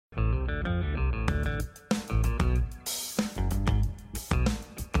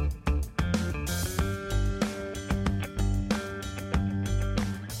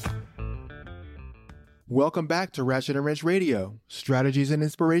Welcome back to Ratchet and Wrench Radio, strategies and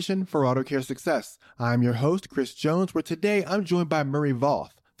inspiration for auto care success. I'm your host, Chris Jones, where today I'm joined by Murray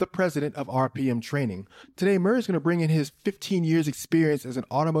Voth, the president of RPM Training. Today, Murray's going to bring in his 15 years experience as an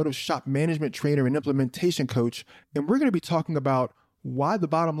automotive shop management trainer and implementation coach, and we're going to be talking about why the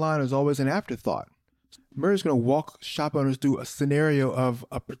bottom line is always an afterthought. Murray's going to walk shop owners through a scenario of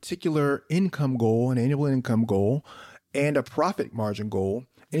a particular income goal, an annual income goal, and a profit margin goal.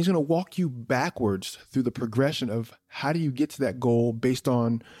 And he's going to walk you backwards through the progression of how do you get to that goal based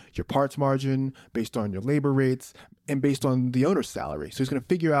on your parts margin, based on your labor rates, and based on the owner's salary. So he's going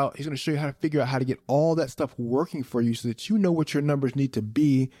to show you how to figure out how to get all that stuff working for you so that you know what your numbers need to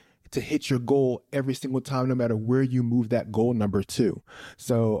be to hit your goal every single time, no matter where you move that goal number to.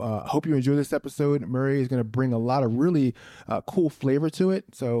 So I hope you enjoy this episode. Murray is going to bring a lot of really cool flavor to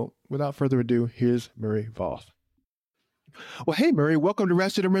it. So without further ado, here's Murray Voth. Well, hey, Murray, welcome to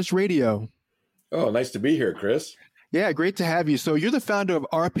Ratchet and Wrench Radio. Oh, nice to be here, Chris. Yeah, great to have you. So you're the founder of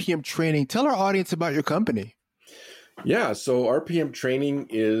RPM Training. Tell our audience about your company. Yeah, so RPM Training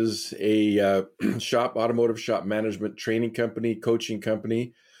is a automotive shop management training company, coaching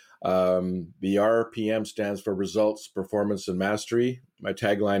company. The RPM stands for Results, Performance, and Mastery. My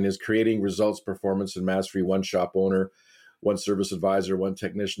tagline is creating results, performance, and mastery, one shop owner, one service advisor, one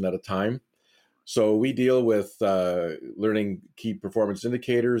technician at a time. So we deal with learning key performance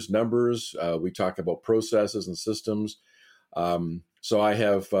indicators, numbers. We talk about processes and systems. So I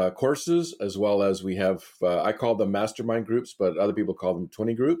have courses, as well as we have, I call them mastermind groups, but other people call them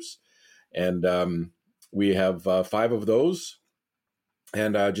 20 groups. And we have 5 of those.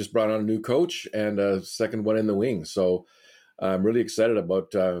 And I just brought on a new coach and a second one in the wing. So I'm really excited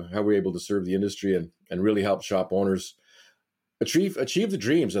about how we're able to serve the industry and really help shop owners achieve the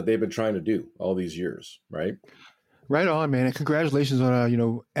dreams that they've been trying to do all these years, right? Right on, man. And congratulations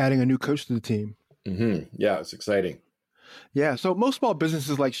on, adding a new coach to the team. Mm-hmm. Yeah, it's exciting. Yeah. So most small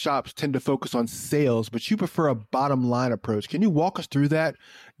businesses like shops tend to focus on sales, but you prefer a bottom line approach. Can you walk us through that?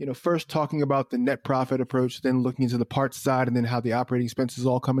 First talking about the net profit approach, then looking into the parts side, and then how the operating expenses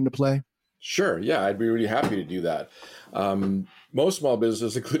all come into play? Sure. Yeah, I'd be really happy to do that. Most small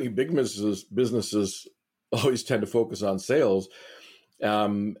businesses, including big businesses always tend to focus on sales.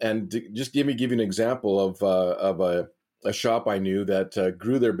 Just give you an example of a shop I knew that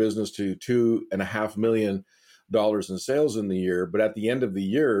grew their business to $2.5 million in sales in the year. But at the end of the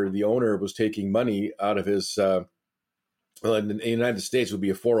year, the owner was taking money out of his, in the United States it would be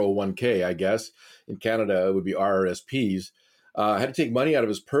a 401k, I guess. In Canada, it would be RRSPs. Had to take money out of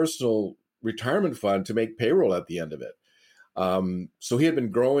his personal retirement fund to make payroll at the end of it. So he had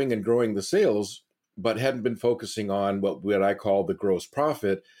been growing the sales, but hadn't been focusing on what I call the gross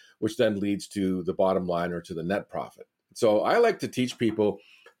profit, which then leads to the bottom line or to the net profit. So I like to teach people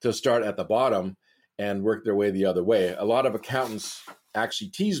to start at the bottom and work their way the other way. A lot of accountants actually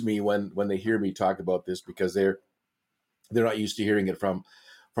tease me when they hear me talk about this because they're not used to hearing it from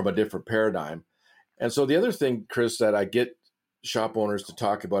a different paradigm. And so the other thing, Chris, that I get shop owners to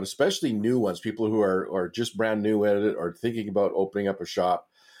talk about, especially new ones, people who are just brand new at it or thinking about opening up a shop,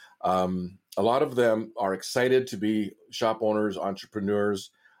 a lot of them are excited to be shop owners,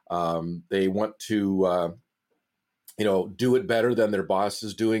 entrepreneurs. They want to, do it better than their boss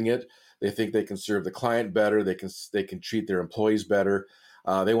is doing it. They think they can serve the client better. They can treat their employees better.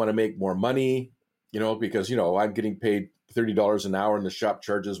 They want to make more money, because I'm getting paid $30 an hour and the shop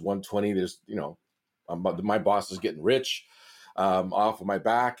charges $120. There's, my boss is getting rich off of my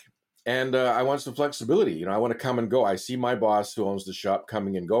back, and I want some flexibility. I want to come and go. I see my boss who owns the shop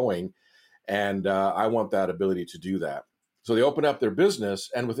coming and going. And I want that ability to do that. So they open up their business,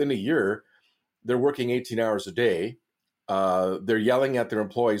 and within a year, they're working 18 hours a day. They're yelling at their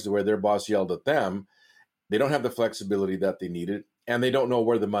employees the way their boss yelled at them. They don't have the flexibility that they needed, and they don't know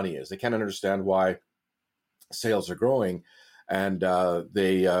where the money is. They can't understand why sales are growing, and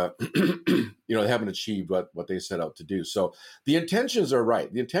they haven't achieved what they set out to do. So the intentions are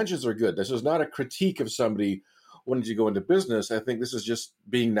right. The intentions are good. This is not a critique of somebody wanting to go into business. I think this is just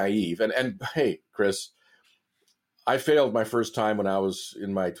being naive. And hey, Chris, I failed my first time when I was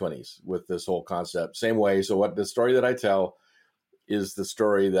in my 20s with this whole concept. Same way. So the story that I tell is the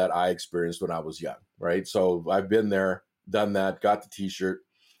story that I experienced when I was young, right? So I've been there, done that, got the T-shirt,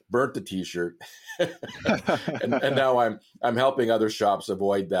 burnt the T-shirt, and now I'm helping other shops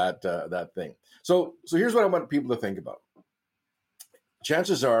avoid that thing. So here's what I want people to think about.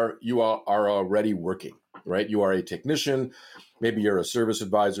 Chances are you are already working, right? You are a technician, maybe you're a service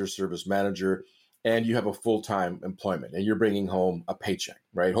advisor, service manager, and you have a full-time employment and you're bringing home a paycheck,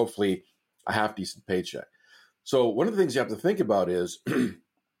 right? Hopefully a half decent paycheck. So one of the things you have to think about is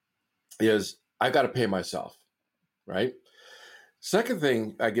I got to pay myself, right? Second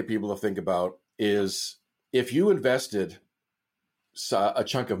thing I get people to think about is if you invested a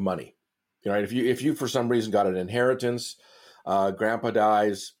chunk of money, right? If you for some reason got an inheritance, grandpa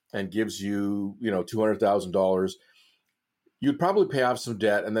dies and gives you, $200,000, you'd probably pay off some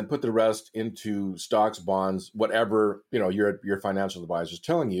debt and then put the rest into stocks, bonds, whatever, your financial advisor is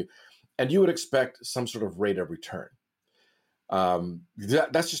telling you, and you would expect some sort of rate of return.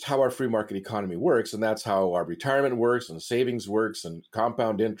 That's just how our free market economy works, and that's how our retirement works, and savings works, and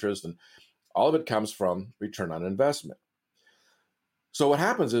compound interest, and all of it comes from return on investment. So what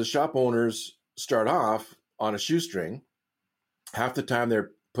happens is shop owners start off on a shoestring. Half the time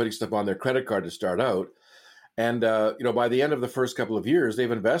they're putting stuff on their credit card to start out, and by the end of the first couple of years, they've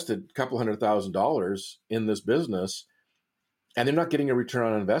invested a couple $100,000 in this business, and they're not getting a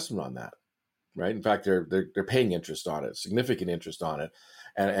return on investment on that. Right. In fact, they're paying interest on it, significant interest on it,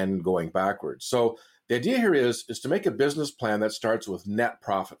 and going backwards. So the idea here is to make a business plan that starts with net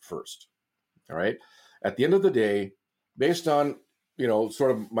profit first. All right. At the end of the day, based on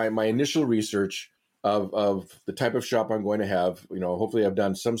sort of my initial research of the type of shop I'm going to have, hopefully I've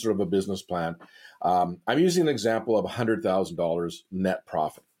done some sort of a business plan. I'm using an example of $100,000 net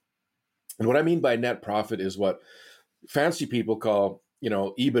profit, and what I mean by net profit is what fancy people call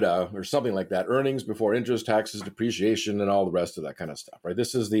EBITDA or something like that, earnings before interest, taxes, depreciation, and all the rest of that kind of stuff, right?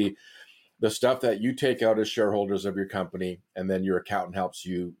 This is the stuff that you take out as shareholders of your company, and then your accountant helps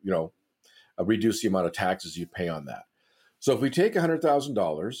you, reduce the amount of taxes you pay on that. So if we take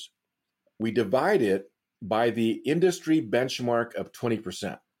 $100,000, we divide it by the industry benchmark of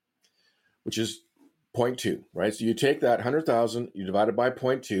 20%, which is 0.2, right? So you take that 100,000, you divide it by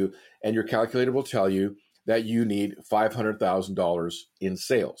 0.2, and your calculator will tell you that you need $500,000 in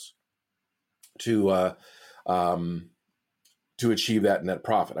sales to achieve that net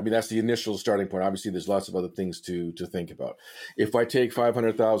profit. I mean, that's the initial starting point. Obviously, there's lots of other things to think about. If I take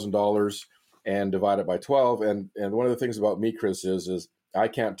 $500,000 and divide it by 12, and one of the things about me, Chris, is I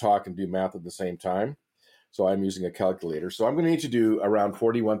can't talk and do math at the same time, so I'm using a calculator. So I'm going to need to do around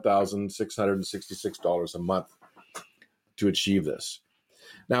 $41,666 a month to achieve this.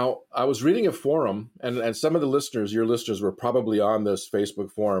 Now, I was reading a forum, and some of the listeners, your listeners, were probably on this Facebook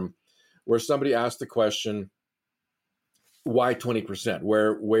forum, where somebody asked the question, why 20%?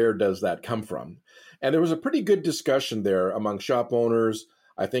 Where does that come from? And there was a pretty good discussion there among shop owners.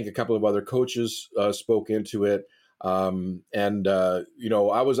 I think a couple of other coaches spoke into it. I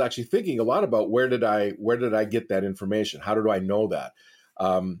was actually thinking a lot about where did I get that information? How did I know that?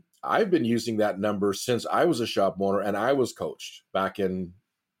 I've been using that number since I was a shop owner and I was coached back in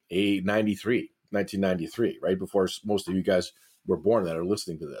 1993, right before most of you guys were born that are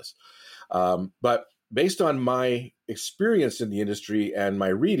listening to this. But based on my experience in the industry and my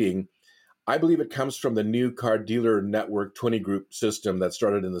reading, I believe it comes from the new car dealer network 20 group system that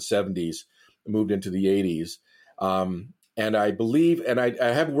started in the 70s, moved into the 80s. And I believe, and I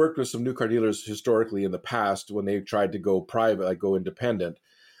have worked with some new car dealers historically in the past when they tried to go private, like go independent.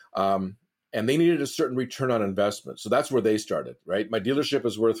 And they needed a certain return on investment. So that's where they started, right? My dealership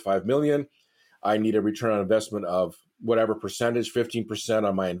is worth $5 million. I need a return on investment of whatever percentage, 15%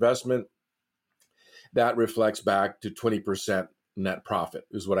 on my investment. That reflects back to 20% net profit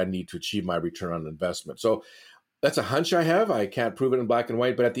is what I need to achieve my return on investment. So that's a hunch I have. I can't prove it in black and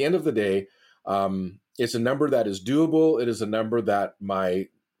white, but at the end of the day, it's a number that is doable. It is a number that the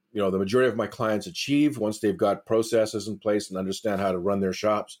majority of my clients achieve once they've got processes in place and understand how to run their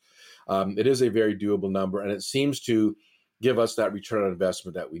shops. It is a very doable number, and it seems to give us that return on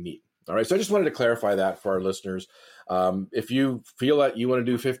investment that we need. All right, so I just wanted to clarify that for our listeners. If you feel like you want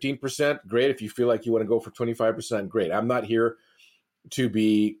to do 15%, great. If you feel like you want to go for 25%, great. I'm not here to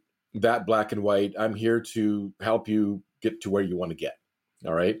be that black and white. I'm here to help you get to where you want to get.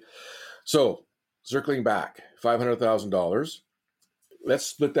 All right, so circling back, $500,000. Let's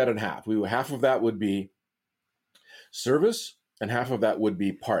split that in half. Half of that would be service, and half of that would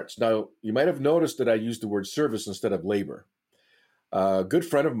be parts. Now, you might have noticed that I used the word service instead of labor. A good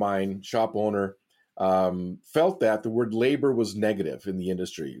friend of mine, shop owner, felt that the word labor was negative in the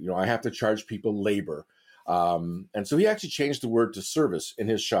industry. I have to charge people labor. And so he actually changed the word to service in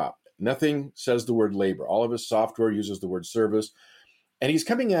his shop. Nothing says the word labor. All of his software uses the word service. And he's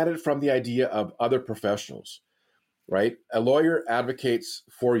coming at it from the idea of other professionals, right? A lawyer advocates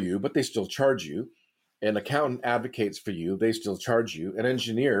for you, but they still charge you. An accountant advocates for you, they still charge you. An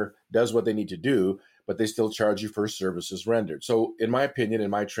engineer does what they need to do, but they still charge you for services rendered. So in my opinion, in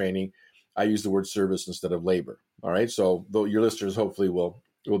my training, I use the word service instead of labor. All right. So your listeners hopefully will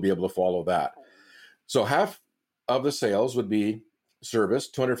be able to follow that. So half of the sales would be service,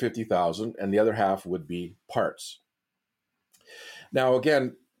 250,000, and the other half would be parts. Now,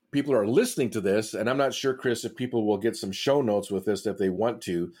 again, people are listening to this, and I'm not sure, Chris, if people will get some show notes with this if they want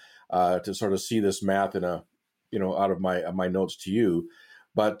to sort of see this math in a, out of my notes to you.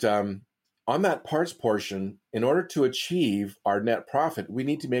 But on that parts portion, in order to achieve our net profit, we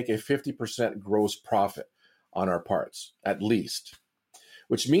need to make a 50% gross profit on our parts, at least,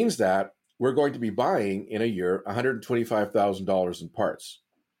 which means that we're going to be buying in a year $125,000 in parts,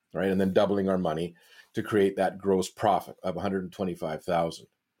 right? And then doubling our money to create that gross profit of $125,000.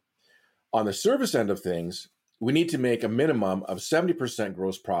 On the service end of things, we need to make a minimum of 70%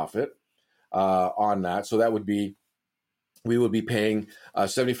 gross profit on that. So that would be, we would be paying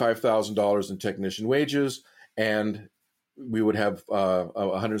 $75,000 in technician wages, and we would have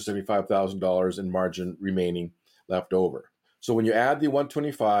 $175,000 in margin remaining left over. So when you add the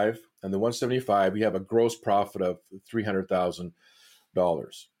 125 and the 175, we have a gross profit of $300,000.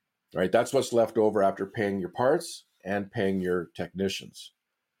 Right? That's what's left over after paying your parts and paying your technicians.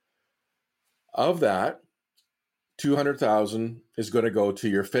 Of that, $200,000 is going to go to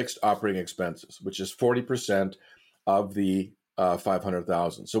your fixed operating expenses, which is 40% of the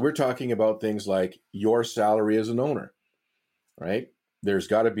 $500,000. So we're talking about things like your salary as an owner, right? There's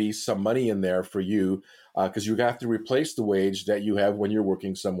got to be some money in there for you because you have to replace the wage that you have when you're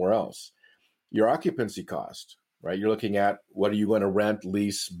working somewhere else. Your occupancy cost, right? You're looking at what are you going to rent,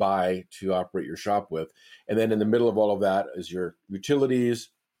 lease, buy to operate your shop with. And then in the middle of all of that is your utilities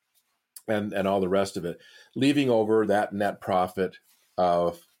and all the rest of it, leaving over that net profit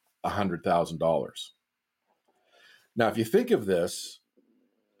of $100,000. Now, if you think of this,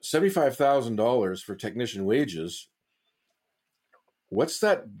 $75,000 for technician wages, what's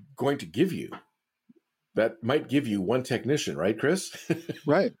that going to give you? That might give you one technician, right, Chris?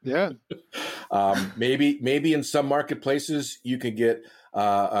 Right. Yeah. Maybe in some marketplaces you can get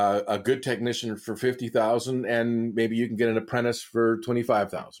a good technician for $50,000, and maybe you can get an apprentice for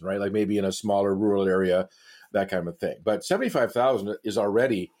 $25,000, right? Like maybe in a smaller rural area, that kind of thing. But $75,000 is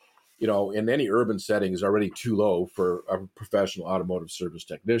already, in any urban setting, is already too low for a professional automotive service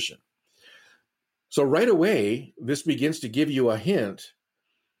technician. So right away, this begins to give you a hint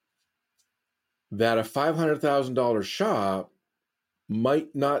that a $500,000 shop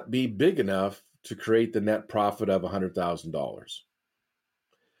might not be big enough to create the net profit of $100,000.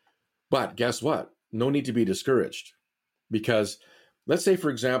 But guess what? No need to be discouraged, because let's say, for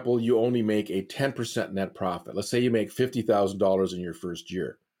example, you only make a 10% net profit. Let's say you make $50,000 in your first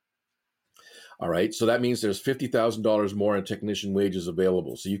year. All right, so that means there's $50,000 more in technician wages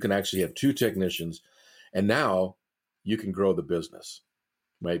available. So you can actually have two technicians, and now you can grow the business,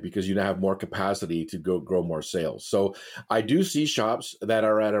 right? Because you now have more capacity to grow more sales. So I do see shops that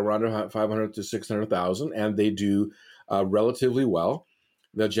are at around 500 to 600,000, and they do relatively well.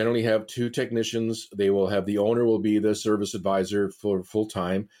 They'll generally have two technicians. They will have, the owner will be the service advisor for full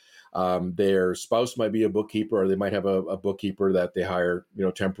time. Their spouse might be a bookkeeper, or they might have a bookkeeper that they hire,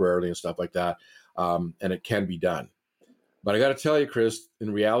 temporarily and stuff like that. And it can be done. But I got to tell you, Chris,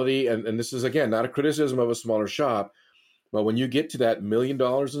 in reality, and this is, again, not a criticism of a smaller shop, but when you get to that $1 million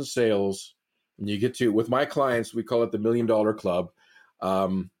in sales, and you get to, with my clients, we call it the $1 Million Club,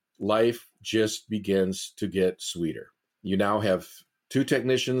 life just begins to get sweeter. You now have two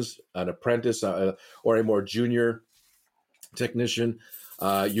technicians, an apprentice, or a more junior technician.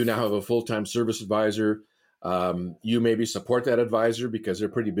 You now have a full-time service advisor. You maybe support that advisor because they're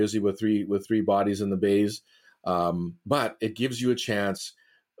pretty busy with three bodies in the bays. But it gives you a chance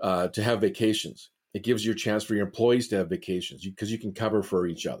to have vacations. It gives you a chance for your employees to have vacations because you can cover for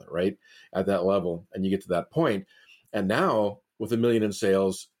each other, right? At that level, and you get to that point. And now with $1 million in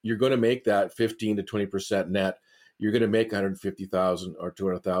sales, you're going to make that 15 to 20% net. You're going to make 150,000 or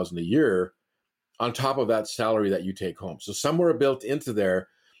 200,000 a year on top of that salary that you take home. So somewhere built into there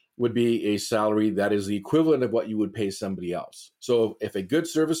would be a salary that is the equivalent of what you would pay somebody else. So if a good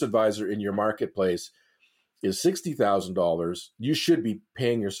service advisor in your marketplace is $60,000, you should be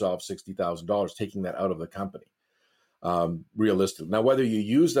paying yourself $60,000, taking that out of the company, realistically. Now, whether you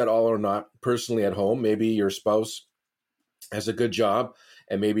use that all or not personally at home, maybe your spouse has a good job,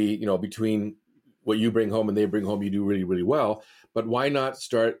 and maybe, between what you bring home and they bring home, you do really, really well. But why not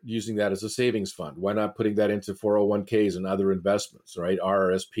start using that as a savings fund? Why not putting that into 401ks and other investments, right?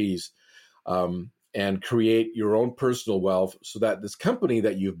 RRSPs, and create your own personal wealth so that this company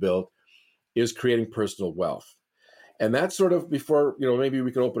that you've built is creating personal wealth. And that's sort of, before, maybe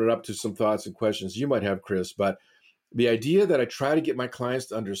we can open it up to some thoughts and questions you might have, Chris. But the idea that I try to get my clients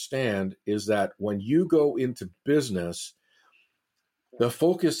to understand is that when you go into business, The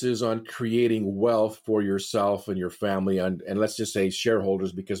focus is on creating wealth for yourself and your family, and let's just say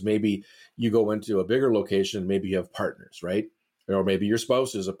shareholders, because maybe you go into a bigger location, maybe you have partners, right? Or maybe your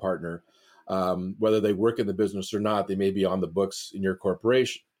spouse is a partner. Whether they work in the business or not, they may be on the books in your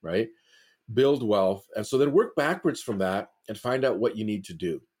corporation, right? Build wealth. And so then work backwards from that and find out what you need to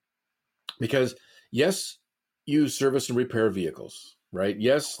do. Because yes, you service and repair vehicles, right?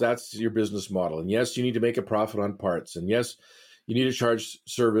 Yes, that's your business model. And yes, you need to make a profit on parts. And yes, you need to charge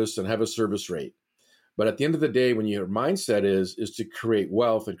service and have a service rate. But at the end of the day, when your mindset is to create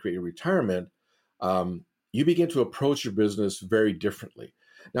wealth and create a retirement, you begin to approach your business very differently.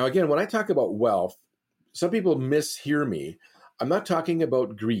 Now, again, when I talk about wealth, some people mishear me. I'm not talking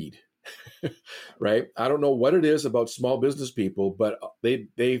about greed, right? I don't know what it is about small business people, but they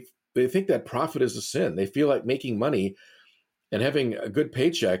think that profit is a sin. They feel like making money and having a good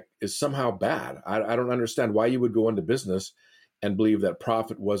paycheck is somehow bad. I don't understand why you would go into business and believe that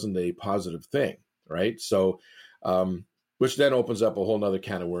profit wasn't a positive thing, right? So, which then opens up a whole nother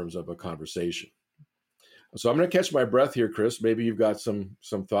can of worms of a conversation. So I'm going to catch my breath here, Chris. Maybe you've got some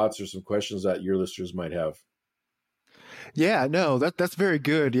thoughts or some questions that your listeners might have. Yeah, no, that's very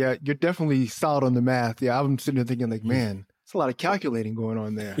good. Yeah, you're definitely solid on the math. Yeah, I'm sitting there thinking like, man, it's a lot of calculating going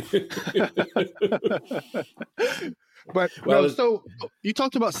on there. But well, no, so you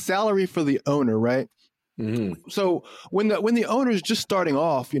talked about salary for the owner, right? Mm-hmm. So when the owner is just starting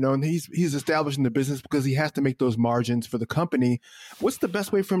off, and he's establishing the business because he has to make those margins for the company, what's the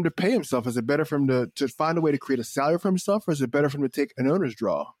best way for him to pay himself? Is it better for him to find a way to create a salary for himself, or is it better for him to take an owner's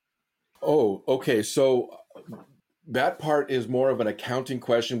draw? Oh, okay. So that part is more of an accounting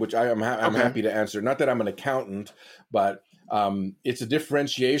question, which I'm happy to answer. Not that I'm an accountant, but it's a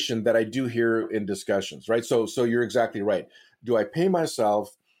differentiation that I do hear in discussions, right? So you're exactly right. Do I pay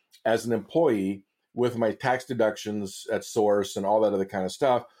myself as an employee with my tax deductions at source and all that other kind of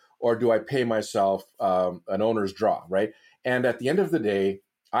stuff, or do I pay myself an owner's draw, right? And at the end of the day,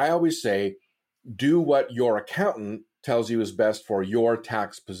 I always say, do what your accountant tells you is best for your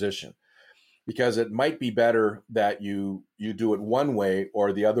tax position, because it might be better that you do it one way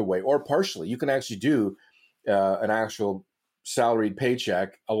or the other way, or partially. You can actually do an actual salaried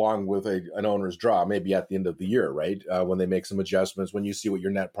paycheck along with an owner's draw, maybe at the end of the year, right? When they make some adjustments, when you see what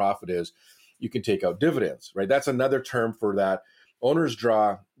your net profit is, you can take out dividends, right? That's another term for that. Owner's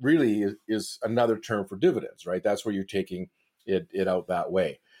draw really is another term for dividends, right? That's where you're taking it out that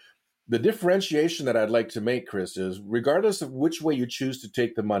way. The differentiation that I'd like to make, Chris, is regardless of which way you choose to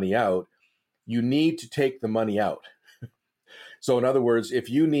take the money out, you need to take the money out. So in other words,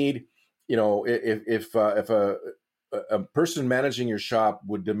 if you need, if a person managing your shop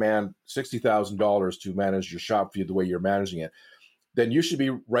would demand $60,000 to manage your shop for you the way you're managing it, then you should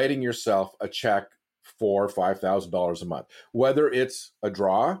be writing yourself a check for $5,000 a month. Whether it's a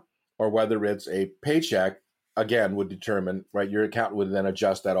draw or whether it's a paycheck, again, would determine, right? Your accountant would then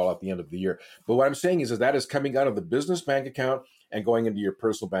adjust that all at the end of the year. But what I'm saying is that is coming out of the business bank account and going into your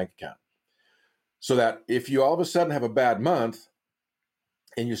personal bank account. So that if you all of a sudden have a bad month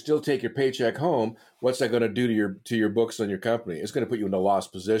and you still take your paycheck home, what's that going to do to your books on your company? It's going to put you in a loss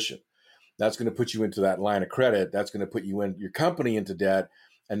position. That's going to put you into that line of credit. That's going to put you in your company into debt.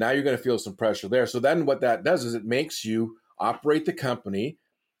 And now you're going to feel some pressure there. So then what that does is it makes you operate the company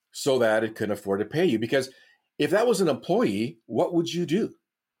so that it can afford to pay you. Because if that was an employee, what would you do?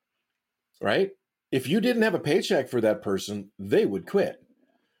 Right? If you didn't have a paycheck for that person, they would quit.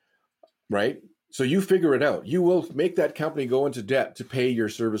 Right? So you figure it out. You will make that company go into debt to pay your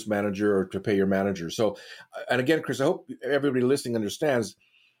service manager or to pay your manager. So, and again, Chris, I hope everybody listening understands,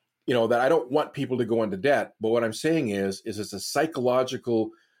 that I don't want people to go into debt. But what I'm saying is it's a psychological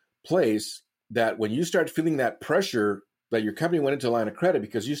place that when you start feeling that pressure that your company went into a line of credit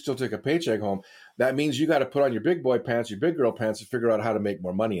because you still took a paycheck home, that means you got to put on your big boy pants, your big girl pants, and figure out how to make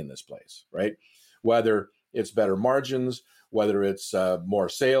more money in this place, right? Whether it's better margins, whether it's more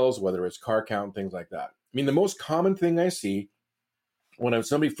sales, whether it's car count, things like that. I mean, the most common thing I see when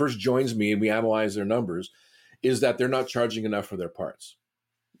somebody first joins me and we analyze their numbers is that they're not charging enough for their parts.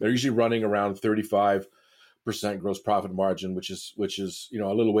 They're usually running around 35% gross profit margin, which is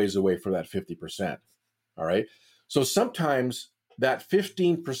a little ways away from that 50%. All right. So sometimes that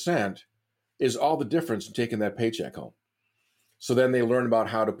 15% is all the difference in taking that paycheck home. So then they learn about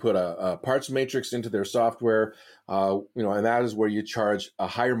how to put a parts matrix into their software, and that is where you charge a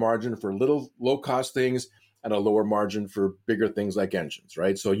higher margin for little low-cost things and a lower margin for bigger things like engines,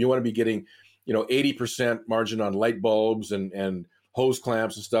 right? So you want to be getting, 80% margin on light bulbs and hose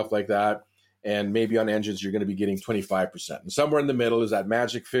clamps and stuff like that. And maybe on engines, you're going to be getting 25%. And somewhere in the middle is that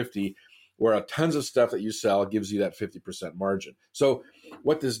magic 50, where tons of stuff that you sell gives you that 50% margin. So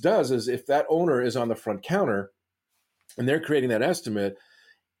what this does is if that owner is on the front counter and they're creating that estimate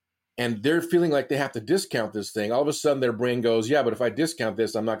and they're feeling like they have to discount this thing, all of a sudden their brain goes, yeah, but if I discount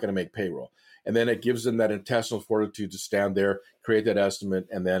this, I'm not going to make payroll. And then it gives them that intestinal fortitude to stand there, create that estimate,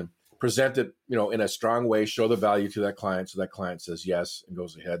 and then present it, in a strong way, show the value to that client. So that client says yes and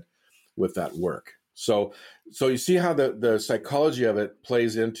goes ahead with that work. So you see how the psychology of it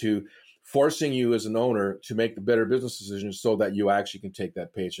plays into forcing you as an owner to make the better business decisions so that you actually can take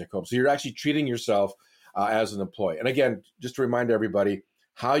that paycheck home. So you're actually treating yourself as an employee. And again, just to remind everybody,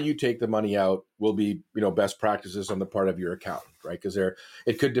 how you take the money out will be, best practices on the part of your accountant, right? Because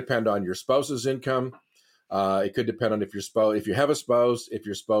it could depend on your spouse's income. It could depend on if you have a spouse, if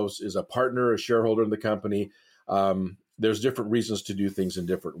your spouse is a partner, a shareholder in the company. There's different reasons to do things in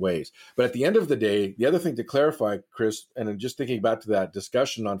different ways. But at the end of the day, the other thing to clarify, Chris, and just thinking back to that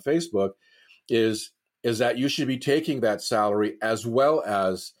discussion on Facebook, is that you should be taking that salary as well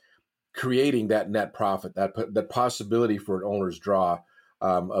as creating that net profit, that possibility for an owner's draw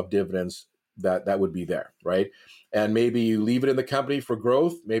of dividends that would be there, right? And maybe you leave it in the company for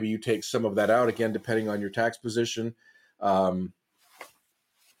growth. Maybe you take some of that out, again, depending on your tax position. One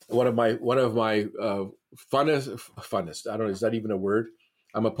of my funnest, I don't know, is that even a word?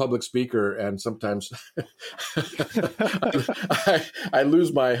 I'm a public speaker, and sometimes I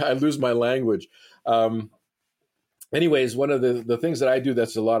lose my language. Anyways, one of the things that I do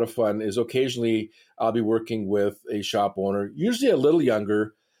that's a lot of fun is occasionally I'll be working with a shop owner, usually a little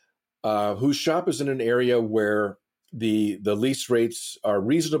younger, whose shop is in an area where the lease rates are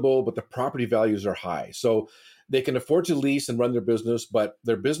reasonable, but the property values are high. So they can afford to lease and run their business, but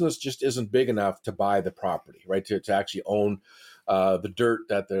their business just isn't big enough to buy the property, right? To actually own the dirt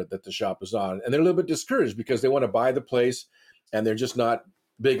that the shop is on. And they're a little bit discouraged because they want to buy the place and they're just not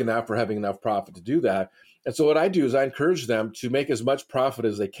big enough or having enough profit to do that. And so what I do is I encourage them to make as much profit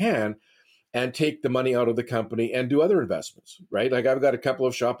as they can and take the money out of the company and do other investments, right? Like I've got a couple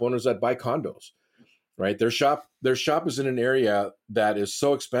of shop owners that buy condos, right? Their shop is in an area that is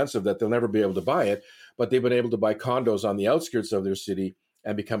so expensive that they'll never be able to buy it, but they've been able to buy condos on the outskirts of their city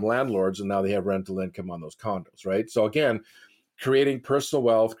and become landlords, and now they have rental income on those condos, right? So again, creating personal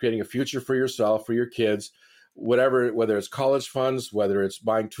wealth, creating a future for yourself, for your kids, whether it's college funds, whether it's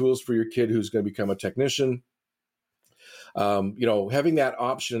buying tools for your kid who's going to become a technician, having that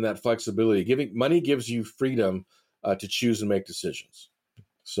option and that flexibility, money gives you freedom to choose and make decisions.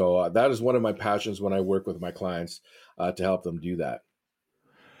 So that is one of my passions when I work with my clients to help them do that.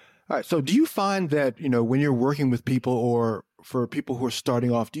 All right. So do you find that, when you're working with people or for people who are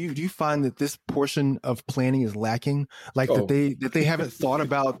starting off, do you find that this portion of planning is lacking? Like that they haven't thought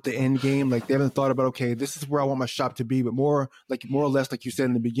about the end game? Like they haven't thought about, okay, this is where I want my shop to be, but more or less, like you said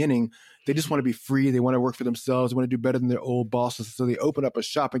in the beginning, they just want to be free. They want to work for themselves. They want to do better than their old bosses. So they open up a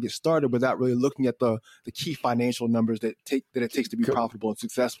shop and get started without really looking at the key financial numbers that it takes to be profitable and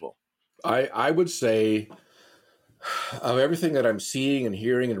successful. I would say of everything that I'm seeing and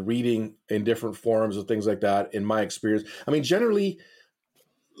hearing and reading in different forums and things like that, in my experience, I mean, generally,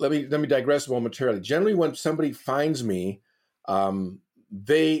 let me digress momentarily. Generally, when somebody finds me,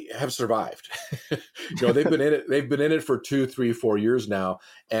 they have survived. They've been in it. They've been in it for 2, 3, 4 years now,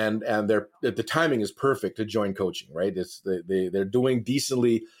 and the timing is perfect to join coaching. Right? They're doing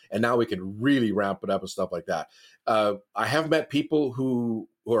decently, and now we can really ramp it up and stuff like that. I have met people who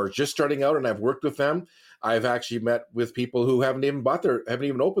are just starting out, and I've worked with them. I've actually met with people who haven't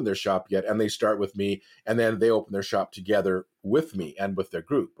even opened their shop yet, and they start with me, and then they open their shop together with me and with their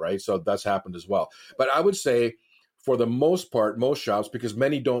group, right? So that's happened as well. But I would say, for the most part, most shops, because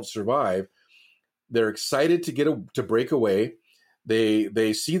many don't survive, they're excited to break away.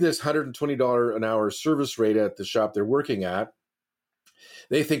 They see this $120 an hour service rate at the shop they're working at.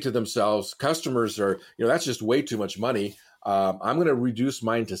 They think to themselves, customers are, that's just way too much money. I'm going to reduce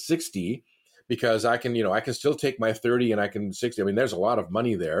mine to 60. Because I can still take my 30 and I can 60. I mean, there's a lot of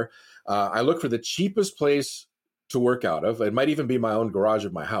money there. I look for the cheapest place to work out of. It might even be my own garage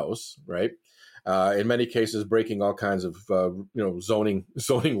of my house, right? In many cases, breaking all kinds of zoning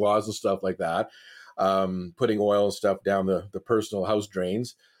laws and stuff like that. Putting oil and stuff down the personal house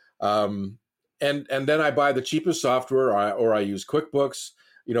drains, and then I buy the cheapest software, or I use QuickBooks.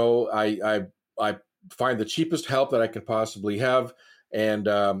 I find the cheapest help that I can possibly have. And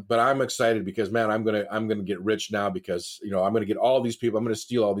but I'm excited because, man, I'm gonna get rich now because I'm gonna get all these people. I'm gonna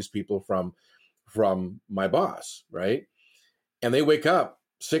steal all these people from my boss, right? And they wake up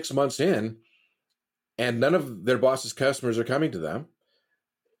 6 months in, and none of their boss's customers are coming to them,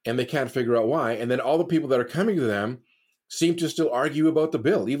 and they can't figure out why. And then all the people that are coming to them seem to still argue about the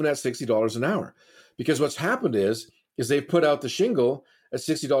bill, even at $60 an hour. Because what's happened is they've put out the shingle at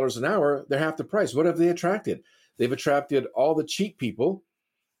 $60 an hour, they're half the price. What have they attracted? They've attracted all the cheap people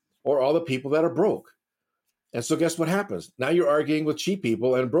or all the people that are broke. And so guess what happens? Now you're arguing with cheap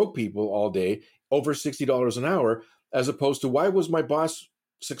people and broke people all day over $60 an hour, as opposed to why was my boss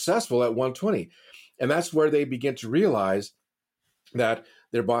successful at 120? And that's where they begin to realize that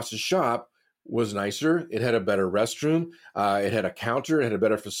their boss's shop was nicer. It had a better restroom. It had a counter. It had a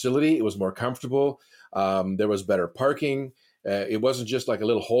better facility. It was more comfortable. There was better parking. It wasn't just like a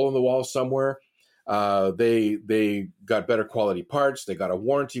little hole in the wall somewhere. They got better quality parts. They got a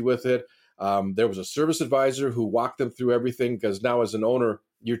warranty with it. There was a service advisor who walked them through everything, because now as an owner,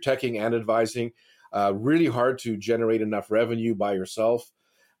 you're teching and advising. Really hard to generate enough revenue by yourself.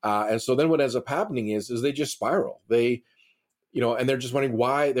 And so then what ends up happening is they just spiral. They, and they're just wondering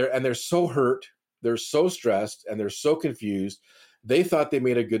why they're so hurt, they're so stressed, and they're so confused. They thought they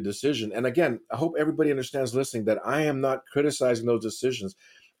made a good decision. And again, I hope everybody understands listening that I am not criticizing those decisions.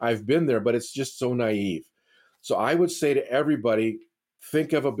 I've been there, but it's just so naive. So I would say to everybody,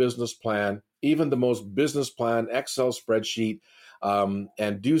 think of a business plan, even the most business plan, Excel spreadsheet,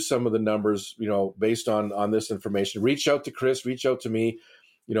 and do some of the numbers, based on this information. Reach out to Chris, reach out to me.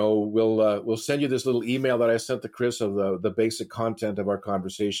 We'll send you this little email that I sent to Chris of the basic content of our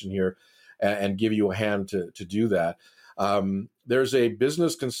conversation here, and give you a hand to do that. There's a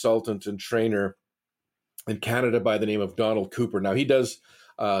business consultant and trainer in Canada by the name of Donald Cooper. Now he does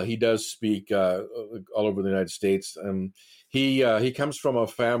speak all over the United States. He comes from a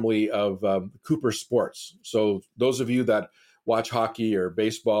family of Cooper sports. So those of you that watch hockey or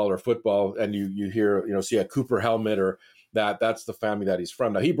baseball or football, and you hear see a Cooper helmet or that's the family that he's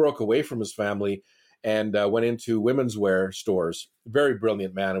from. Now he broke away from his family and went into women's wear stores. Very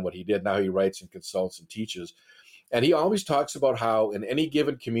brilliant man in what he did. Now he writes and consults and teaches. And he always talks about how in any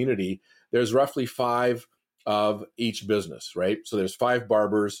given community, there's roughly 5 of each business, right? So there's 5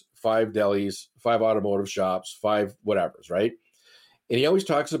 barbers, 5 delis, 5 automotive shops, 5 whatevers, right? And he always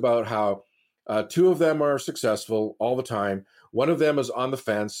talks about how 2 of them are successful all the time. One of them is on the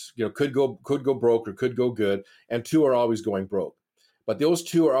fence, could go broke or could go good, and 2 are always going broke. But those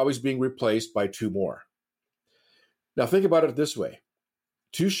 2 are always being replaced by 2 more. Now think about it this way.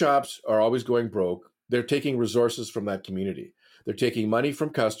 2 shops are always going broke. They're taking resources from that community. They're taking money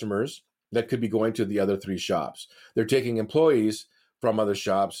from customers that could be going to the other 3 shops. They're taking employees from other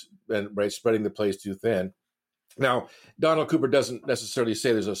shops and spreading the place too thin. Now, Donald Cooper doesn't necessarily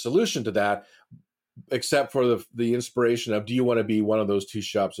say there's a solution to that, except for the inspiration of, do you want to be one of those 2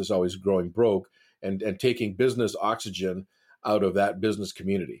 shops that's always growing broke and taking business oxygen out of that business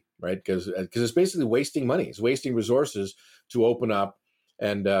community, right? Because it's basically wasting money. It's wasting resources to open up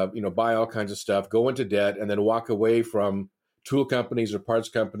and buy all kinds of stuff, go into debt, and then walk away from tool companies or parts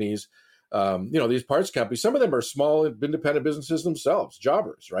companies. These parts companies, some of them are small independent businesses themselves,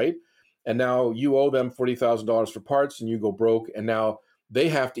 jobbers, right? And now you owe them $40,000 for parts and you go broke, and now they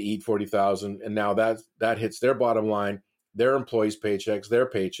have to eat $40,000, and now that hits their bottom line, their employees' paychecks, their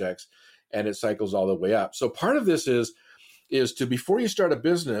paychecks, and it cycles all the way up. So part of this is to, before you start a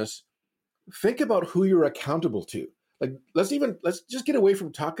business, think about who you're accountable to. Like let's just get away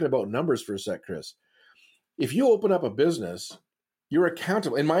from talking about numbers for a sec, Chris. If you open up a business, you're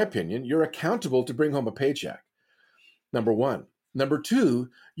accountable, in my opinion, you're accountable to bring home a paycheck. Number 1. Number 2,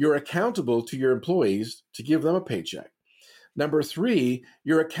 you're accountable to your employees to give them a paycheck. Number 3,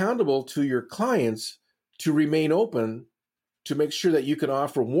 you're accountable to your clients to remain open, to make sure that you can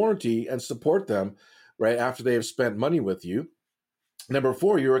offer warranty and support them right after they have spent money with you. Number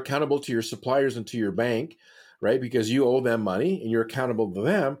 4, you're accountable to your suppliers and to your bank, right? Because you owe them money and you're accountable to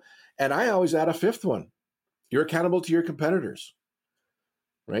them. And I always add a 5th one. You're accountable to your competitors,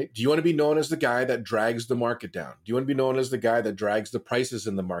 right? Do you want to be known as the guy that drags the market down? Do you want to be known as the guy that drags the prices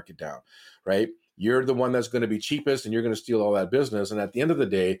in the market down, right? You're the one that's going to be cheapest and you're going to steal all that business. And at the end of the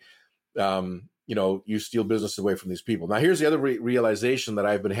day, you steal business away from these people. Now, here's the other realization that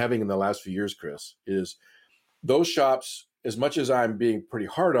I've been having in the last few years, Chris, is those shops, as much as I'm being pretty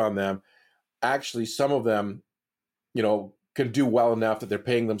hard on them, actually some of them, can do well enough that they're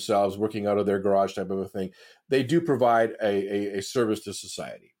paying themselves, working out of their garage type of a thing. They do provide a service to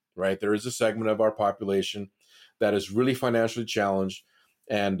society, right? There is a segment of our population that is really financially challenged.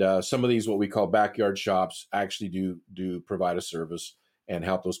 And some of these, what we call backyard shops, actually do provide a service and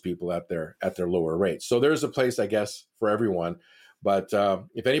help those people at their lower rates. So there's a place, I guess, for everyone. But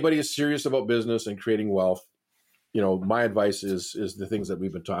if anybody is serious about business and creating wealth, my advice is the things that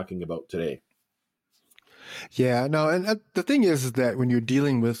we've been talking about today. Yeah, no, and the thing is that when you're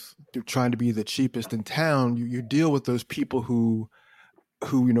dealing with trying to be the cheapest in town, you deal with those people who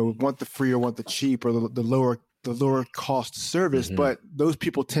want the free or want the cheap or the lower cost service, Mm-hmm. but those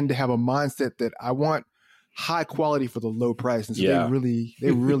people tend to have a mindset that I want high quality for the low price, and so Yeah.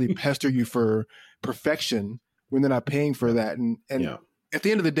 they really pester you for perfection when they're not paying for that. And at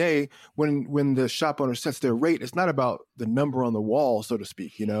the end of the day, when the shop owner sets their rate, it's not about the number on the wall, so to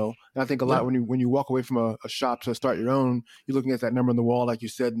speak. And I think a lot when you walk away from a shop to start your own, you're looking at that number on the wall, like you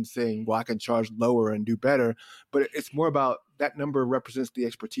said, and saying, well, I can charge lower and do better. But it's more about that number represents the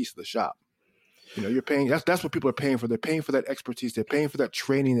expertise of the shop. You're paying. That's what people are paying for. They're paying for that expertise. They're paying for that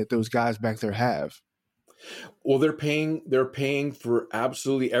training that those guys back there have. Well, they're paying for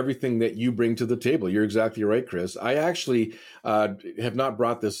absolutely everything that you bring to the table. You're exactly right, Chris. I actually have not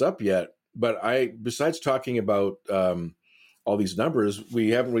brought this up yet, but besides talking about all these numbers,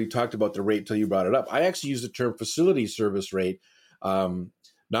 we haven't really talked about the rate till you brought it up. I actually use the term facility service rate,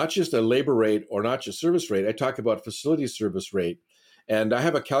 not just a labor rate or not just service rate. I talk about facility service rate, and I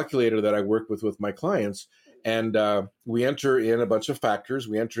have a calculator that I work with my clients, and we enter in a bunch of factors.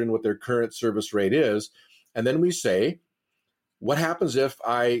 We enter in what their current service rate is. And then we say, what happens if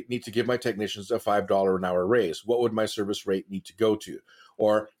I need to give my technicians a $5 an hour raise? What would my service rate need to go to?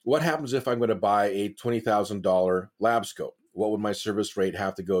 Or what happens if I'm going to buy a $20,000 lab scope? What would my service rate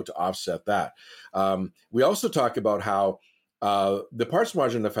have to go to offset that? We also talk about how the parts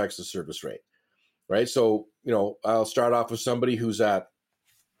margin affects the service rate, right? So, I'll start off with somebody who's at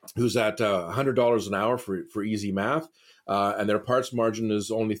 $100 an hour for easy math, and their parts margin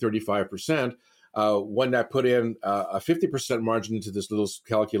is only 35%. When I put in a 50% margin into this little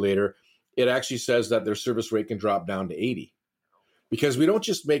calculator, it actually says that their service rate can drop down to 80. Because we don't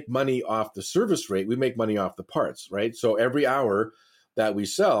just make money off the service rate, we make money off the parts, right? So every hour that we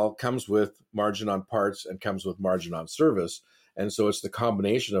sell comes with margin on parts and comes with margin on service. And so it's the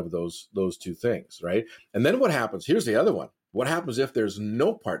combination of those two things, right? And then what happens? Here's the other one. What happens if there's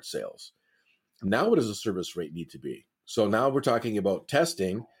no part sales? Now what does the service rate need to be? So now we're talking about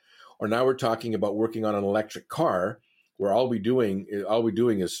testing, or now we're talking about working on an electric car where all we're doing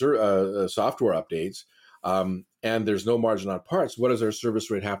is software updates, and there's no margin on parts. What does our service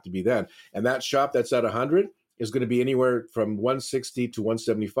rate have to be then? And that shop that's at 100 is going to be anywhere from 160 to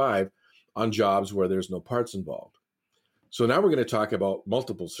 175 on jobs where there's no parts involved. So now we're going to talk about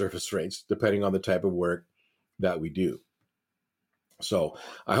multiple service rates depending on the type of work that we do. So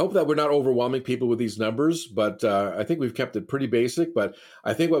I hope that we're not overwhelming people with these numbers, but I think we've kept it pretty basic. But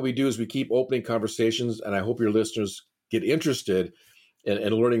I think what we do is we keep opening conversations, and I hope your listeners get interested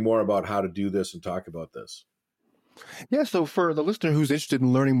in learning more about how to do this and talk about this. Yeah. So for the listener who's interested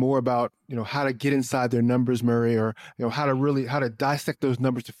in learning more about, how to get inside their numbers, Murray, or, how to dissect those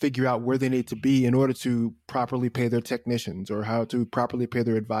numbers to figure out where they need to be in order to properly pay their technicians, or how to properly pay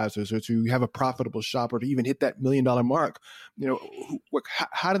their advisors, or to have a profitable shop, or to even hit that $1 million mark,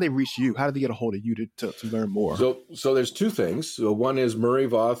 how do they reach you? How do they get a hold of you to learn more? So there's two things. So one is Murray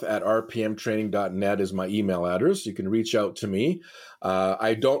Voth at rpmtraining.net is my email address. You can reach out to me.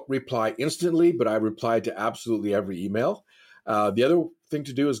 I don't reply instantly, but I reply to absolutely every email. The other thing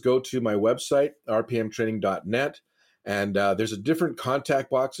to do is go to my website, rpmtraining.net, and there's a different contact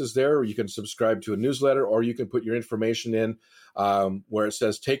boxes there where you can subscribe to a newsletter, or you can put your information in where it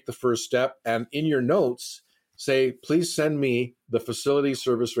says take the first step. And in your notes, say, please send me the facility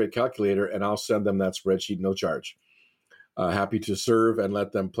service rate calculator, and I'll send them that spreadsheet, no charge. Happy to serve and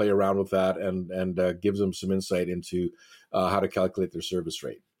let them play around with that and gives them some insight into how to calculate their service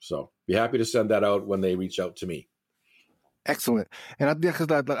rate. So be happy to send that out when they reach out to me. Excellent. And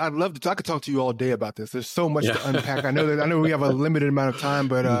I'd love to, I could talk to you all day about this. There's so much to unpack. I know we have a limited amount of time,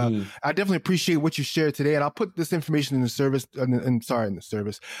 but I definitely appreciate what you shared today. And I'll put this information in the service.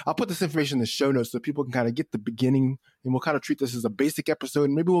 I'll put this information in the show notes so people can kind of get the beginning, and we'll kind of treat this as a basic episode,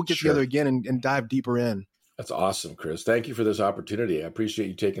 and maybe we'll get together again and dive deeper in. That's awesome, Chris. Thank you for this opportunity. I appreciate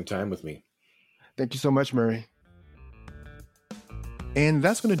you taking time with me. Thank you so much, Murray. And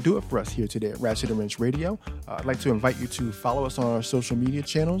that's going to do it for us here today at Ratchet and Wrench Radio. I'd like to invite you to follow us on our social media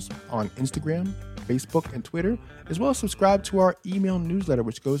channels on Instagram, Facebook, and Twitter, as well as subscribe to our email newsletter,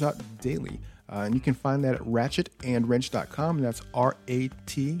 which goes out daily. And you can find that at ratchetandwrench.com. And that's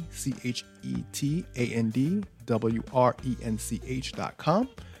ratchetandwrench.com.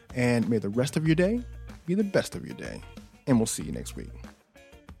 And may the rest of your day be the best of your day. And we'll see you next week.